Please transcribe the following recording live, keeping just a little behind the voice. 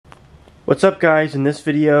What's up guys, in this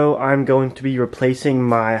video I'm going to be replacing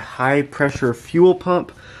my high pressure fuel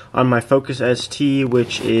pump on my Focus ST,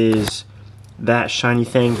 which is that shiny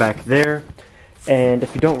thing back there. And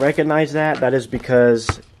if you don't recognize that, that is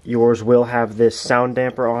because yours will have this sound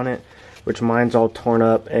damper on it, which mine's all torn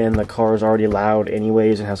up and the car is already loud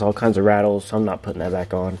anyways and has all kinds of rattles, so I'm not putting that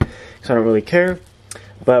back on because I don't really care.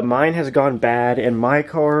 But mine has gone bad in my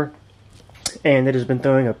car and it has been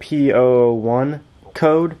throwing a P001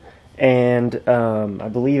 code. And I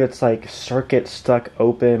believe it's like circuit stuck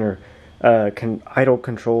open or idle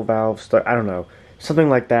control valve stuck, I don't know, something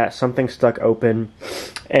like that, something stuck open,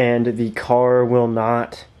 and the car will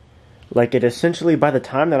not, like, it essentially, by the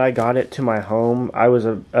time that I got it to my home, I was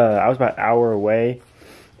about an hour away,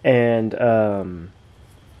 and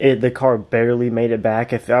the car barely made it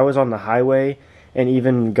back. If I was on the highway and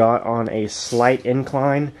even got on a slight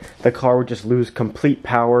incline, the car would just lose complete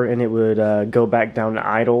power and it would go back down to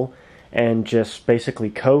idle and just basically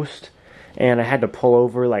coast. And I had to pull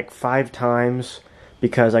over like 5 times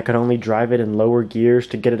because I could only drive it in lower gears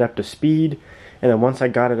to get it up to speed. And then once I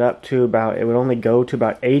got it up to about, it would only go to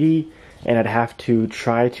about 80, and I'd have to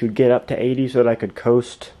try to get up to 80 so that I could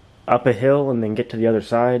coast up a hill and then get to the other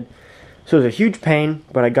side. So it was a huge pain,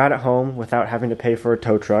 but I got it home without having to pay for a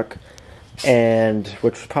tow truck. And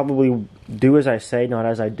which would probably do as I say, not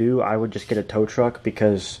as I do. I would just get a tow truck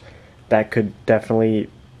because that could definitely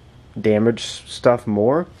damage stuff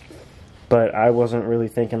more, but I wasn't really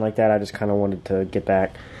thinking like that. I just kind of wanted to get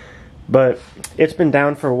back. But it's been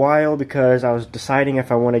down for a while because I was deciding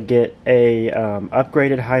if I want to get a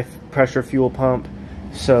upgraded high pressure fuel pump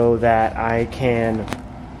so that I can,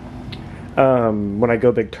 when I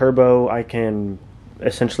go big turbo, I can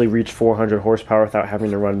essentially reach 400 horsepower without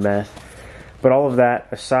having to run meth. But all of that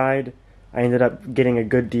aside, I ended up getting a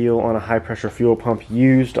good deal on a high pressure fuel pump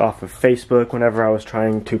used off of Facebook whenever I was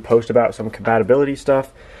trying to post about some compatibility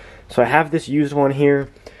stuff. So I have this used one here.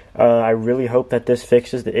 I really hope that this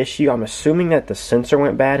fixes the issue. I'm assuming that the sensor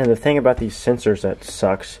went bad, and the thing about these sensors that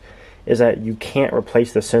sucks is that you can't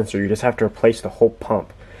replace the sensor. You just have to replace the whole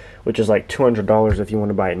pump, which is like $200 if you want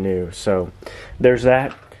to buy it new. So there's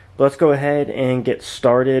that. Let's go ahead and get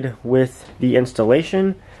started with the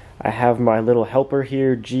installation. I have my little helper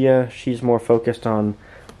here, Gia. She's more focused on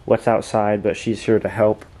what's outside, but she's here to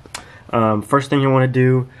help. First thing you want to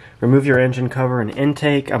do, remove your engine cover and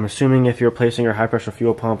intake. I'm assuming if you're replacing your high pressure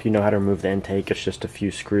fuel pump, you know how to remove the intake. It's just a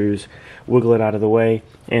few screws. Wiggle it out of the way,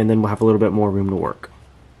 and then we'll have a little bit more room to work.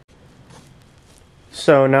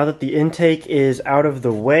 So now that the intake is out of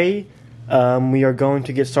the way, we are going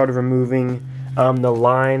to get started removing the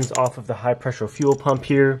lines off of the high pressure fuel pump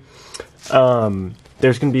here.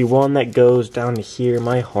 There's going to be one that goes down to here.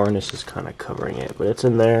 My harness is kind of covering it, but it's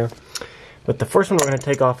in there. But the first one we're going to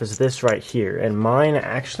take off is this right here. And mine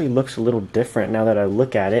actually looks a little different now that I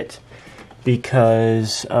look at it,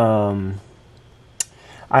 because I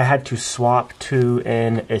had to swap to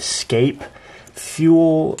an escape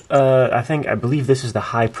fuel. I believe this is the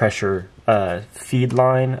high pressure feed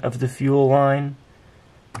line of the fuel line.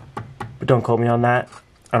 But don't quote me on that.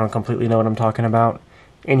 I don't completely know what I'm talking about.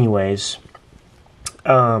 Anyways,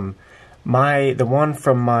 the one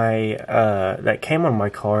from my that came on my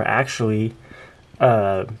car actually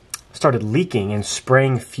started leaking and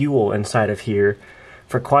spraying fuel inside of here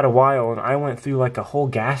for quite a while, and I went through like a whole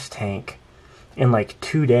gas tank in like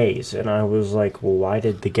 2 days, and I was like, well, why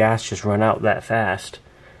did the gas just run out that fast?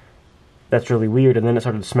 That's really weird. And then it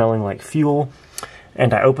started smelling like fuel,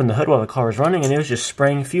 and I opened the hood while the car was running, and it was just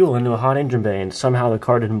spraying fuel into a hot engine bay, and somehow the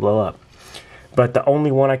car didn't blow up. But the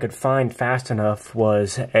only one I could find fast enough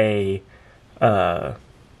was a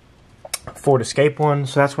Ford Escape one,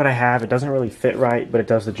 so that's what I have. It doesn't really fit right, but it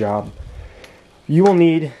does the job. You will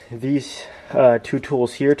need these 2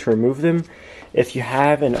 tools here to remove them. If you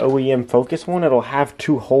have an OEM Focus one, it'll have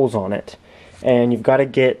 2 holes on it. And you've got to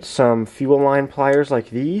get some fuel line pliers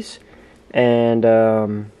like these, and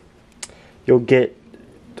you'll get,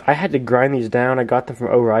 I had to grind these down. I got them from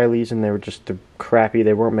O'Reilly's, and they were just crappy.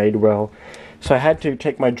 They weren't made well. So I had to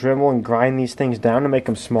take my Dremel and grind these things down to make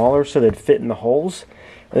them smaller so they'd fit in the holes.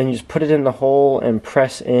 And then you just put it in the hole and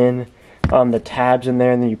press in the tabs in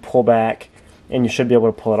there, and then you pull back, and you should be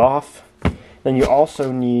able to pull it off. Then you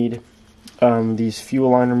also need these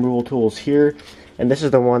fuel line removal tools here. And this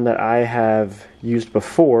is the one that I have used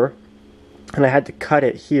before. And I had to cut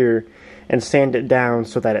it here and sand it down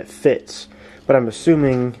so that it fits. But I'm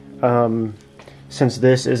assuming since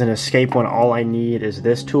this is an escape one, all I need is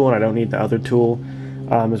this tool, and I don't need the other tool,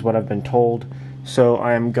 is what I've been told. So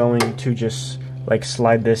I'm going to just like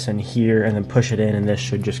slide this in here and then push it in, and this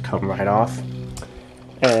should just come right off.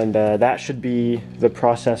 And that should be the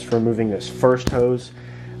process for removing this first hose.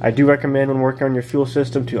 I do recommend when working on your fuel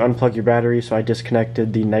system to unplug your battery, so I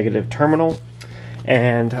disconnected the negative terminal.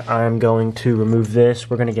 And I'm going to remove this.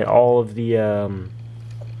 We're going to get all of the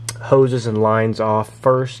hoses and lines off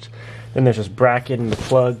first. Then there's this bracket and the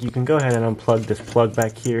plug. You can go ahead and unplug this plug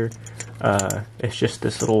back here. It's just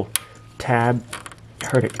this little tab.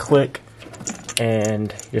 Heard it click,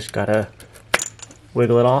 and you just gotta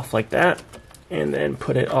wiggle it off like that, and then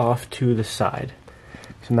put it off to the side.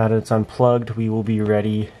 So now that it's unplugged, we will be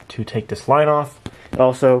ready to take this line off.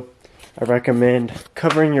 Also, I recommend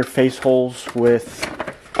covering your face holes with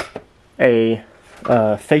a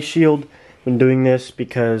face shield when doing this,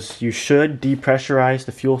 because you should depressurize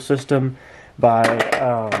the fuel system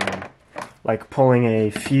by like pulling a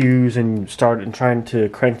fuse and trying to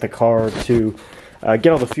crank the car to get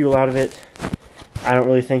all the fuel out of it. I don't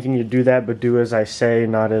really think you need to do that, but do as I say,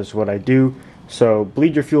 not as what I do. So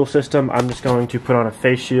bleed your fuel system. I'm just going to put on a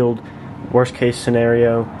face shield, worst case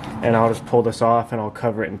scenario, and I'll just pull this off and I'll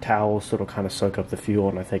cover it in towels so it'll kind of soak up the fuel,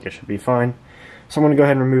 and I think it should be fine. So I'm going to go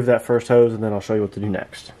ahead and remove that first hose, and then I'll show you what to do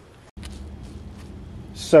next.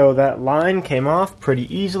 So that line came off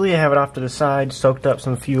pretty easily. I have it off to the side, soaked up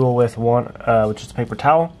some fuel with one, which is a paper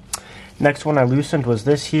towel. Next one I loosened was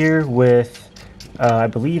this here with, I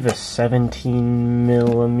believe, a 17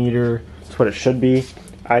 millimeter. That's what it should be.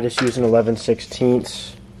 I just used an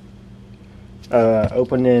 11/16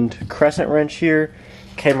 open end crescent wrench here.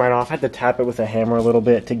 Came right off. I had to tap it with a hammer a little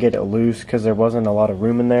bit to get it loose because there wasn't a lot of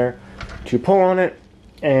room in there to pull on it.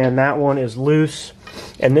 And that one is loose.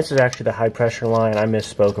 And this is actually the high pressure line. I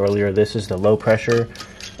misspoke earlier. This is the low pressure.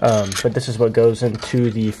 But this is what goes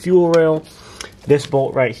into the fuel rail. This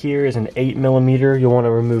bolt right here is an 8 millimeter. You'll want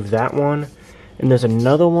to remove that one. And there's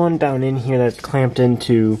another one down in here that's clamped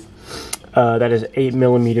into that is 8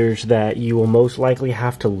 millimeters that you will most likely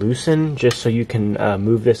have to loosen just so you can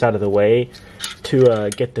move this out of the way to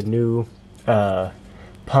get the new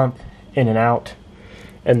pump in and out.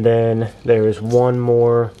 And then there is one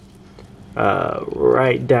more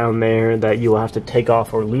right down there that you will have to take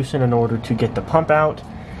off or loosen in order to get the pump out.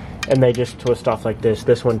 And they just twist off like this.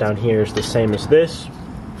 This one down here is the same as this.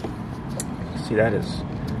 See, that is,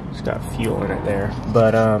 it's got fuel in it there.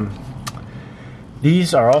 But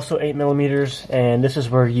these are also 8 millimeters, and this is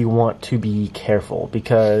where you want to be careful,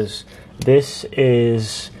 because this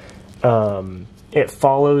is it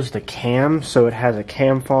follows the cam, so it has a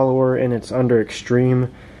cam follower and it's under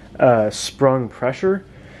extreme sprung pressure.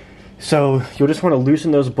 So you'll just want to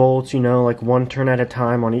loosen those bolts, you know, like one turn at a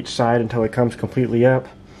time on each side until it comes completely up,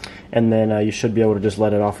 and then you should be able to just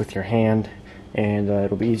let it off with your hand, and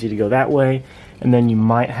it'll be easy to go that way. And then you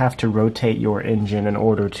might have to rotate your engine in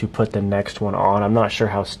order to put the next one on. I'm not sure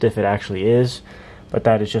how stiff it actually is, but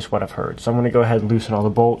that is just what I've heard. So I'm going to go ahead and loosen all the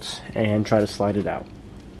bolts and try to slide it out.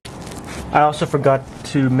 I also forgot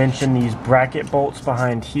to mention these bracket bolts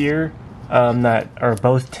behind here that are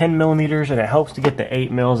both 10 millimeters, and it helps to get the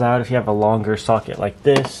 8 mils out if you have a longer socket like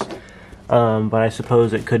this. But I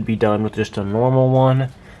suppose it could be done with just a normal one.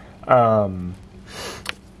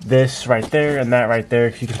 This right there and that right there,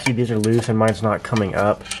 if you can see, these are loose and mine's not coming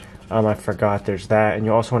up. I forgot there's that. And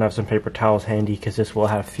you also want to have some paper towels handy, because this will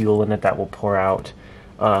have fuel in it that will pour out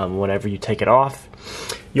whenever you take it off.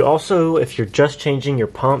 You also, if you're just changing your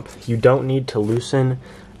pump, you don't need to loosen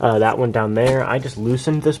that one down there. I just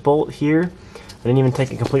loosened this bolt here. I didn't even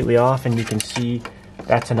take it completely off, and you can see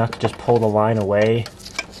that's enough to just pull the line away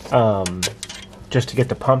just to get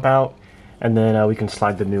the pump out, and then we can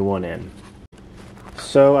slide the new one in.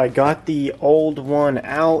 So I got the old one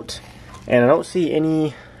out, and I don't see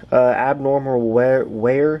any abnormal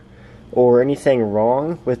wear or anything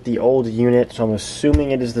wrong with the old unit, so I'm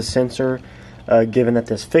assuming it is the sensor, given that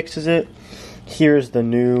this fixes it. Here's the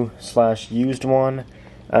new / used one.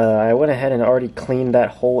 I went ahead and already cleaned that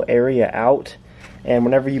whole area out, and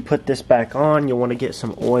whenever you put this back on, you'll want to get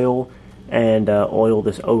some oil and oil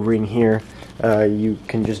this O-ring here. You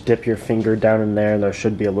can just dip your finger down in there, and there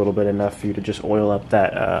should be a little bit enough for you to just oil up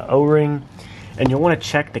that O-ring. And you'll want to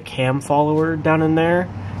check the cam follower down in there,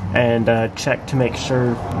 and check to make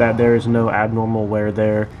sure that there is no abnormal wear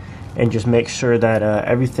there, and just make sure that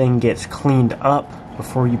everything gets cleaned up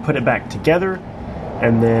before you put it back together.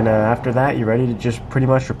 And then after that, you're ready to just pretty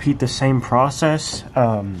much repeat the same process.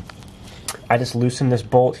 I just loosened this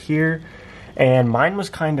bolt here, and mine was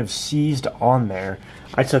kind of seized on there.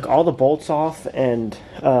 I took all the bolts off, and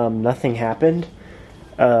nothing happened.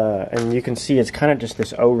 And you can see it's kind of just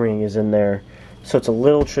this O-ring is in there. So it's a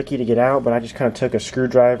little tricky to get out, but I just kind of took a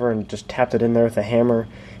screwdriver and just tapped it in there with a hammer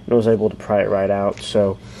and was able to pry it right out.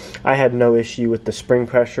 So I had no issue with the spring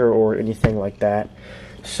pressure or anything like that.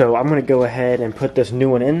 So I'm going to go ahead and put this new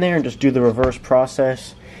one in there and just do the reverse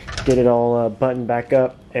process, get it all buttoned back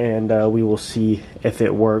up, and we will see if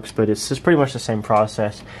it works. But it's just pretty much the same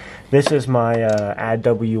process. This is my Add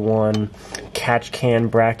W1 catch can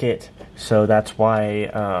bracket, so that's why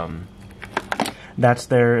that's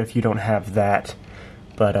there if you don't have that.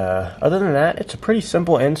 But other than that, it's a pretty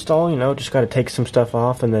simple install. You know, just got to take some stuff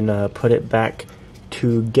off and then put it back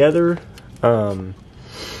together.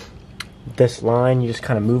 This line, you just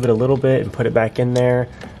kind of move it a little bit and put it back in there.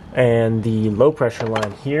 And the low pressure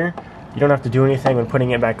line here, you don't have to do anything when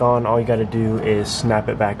putting it back on. All you got to do is snap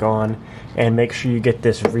it back on, and make sure you get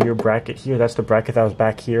this rear bracket here. That's the bracket that was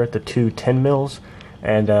back here at the 2 10 mils,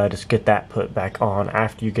 and just get that put back on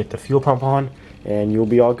after you get the fuel pump on, and you'll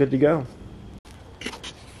be all good to go.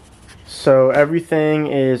 So everything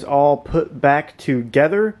is all put back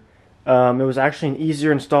together. It was actually an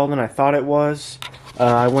easier install than I thought it was.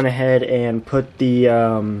 I went ahead and put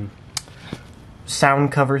the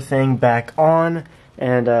sound cover thing back on,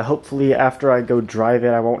 and hopefully after I go drive it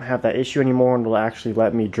I won't have that issue anymore, and it'll actually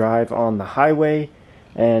let me drive on the highway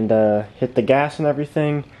and hit the gas and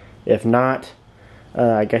everything. If not,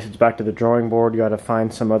 I guess it's back to the drawing board. You gotta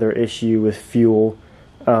find some other issue with fuel,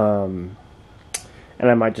 and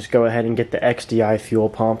I might just go ahead and get the XDI fuel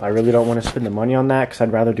pump. I really don't want to spend the money on that because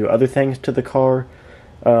I'd rather do other things to the car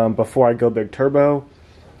before I go big turbo.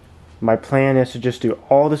 My plan is to just do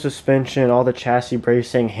all the suspension, all the chassis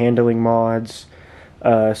bracing, handling mods,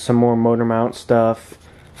 some more motor mount stuff,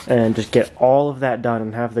 and just get all of that done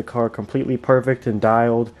and have the car completely perfect and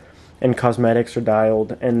dialed, and cosmetics are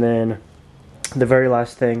dialed. And then the very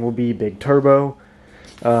last thing will be big turbo.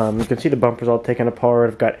 You can see the bumpers all taken apart.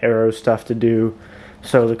 I've got aero stuff to do.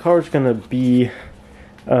 So the car is going to be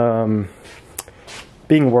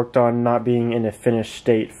being worked on, not being in a finished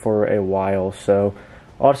state for a while. So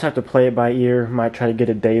I'll just have to play it by ear. Might try to get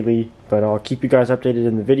it daily, but I'll keep you guys updated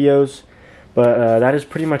in the videos. But that is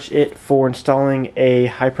pretty much it for installing a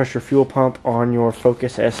high pressure fuel pump on your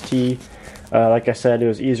Focus ST. Like I said, it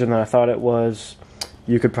was easier than I thought it was.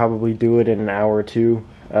 You could probably do it in an hour or two.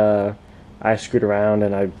 I screwed around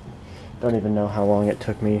and I don't even know how long it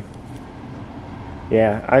took me.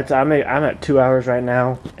 Yeah, I'm at 2 hours right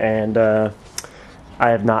now, and I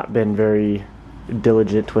have not been very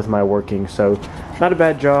diligent with my working, so not a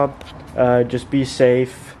bad job. Just be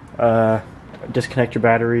safe, disconnect your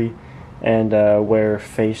battery, and wear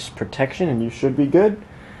face protection, and you should be good.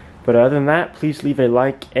 But other than that, please leave a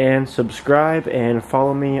like and subscribe, and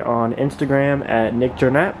follow me on Instagram at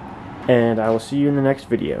Nickjoenap, and I will see you in the next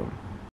video.